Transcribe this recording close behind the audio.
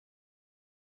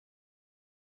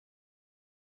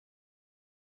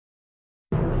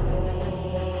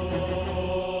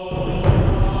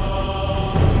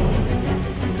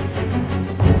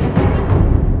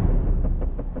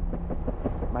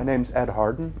name's Ed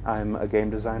Harden. I'm a game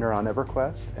designer on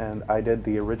EverQuest, and I did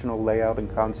the original layout and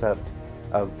concept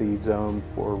of the zone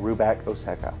for Rubak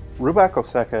Oseka. Rubak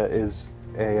Oseka is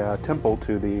a temple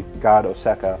to the god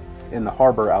Oseka in the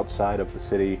harbor outside of the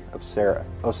city of Serpent.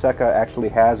 Oseka actually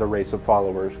has a race of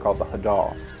followers called the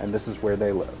Hadal, and this is where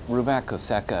they live. Rubak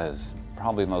Oseka is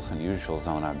probably the most unusual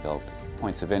zone I've built.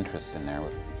 Points of interest in there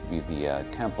would be the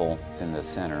temple in the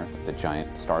center, the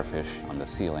giant starfish on the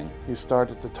ceiling. You start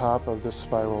at the top of this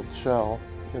spiraled shell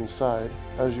inside.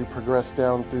 As you progress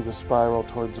down through the spiral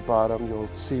towards the bottom, you'll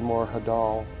see more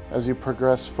Hadal. As you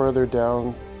progress further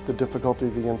down, the difficulty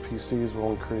of the NPCs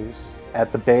will increase.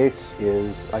 At the base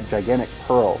is a gigantic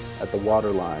pearl at the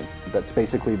waterline. That's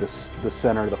basically the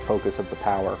center, the focus of the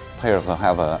tower. Players will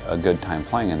have a good time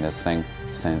playing in this thing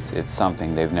since it's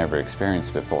something they've never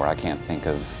experienced before. I can't think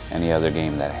of any other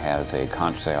game that has a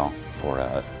conch sail for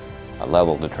a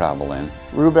level to travel in.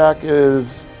 Rubak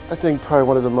is, I think, probably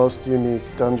one of the most unique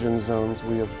dungeon zones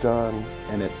we have done.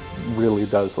 And it really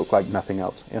does look like nothing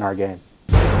else in our game.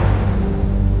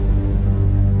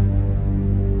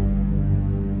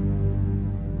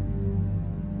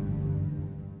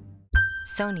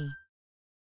 Sony.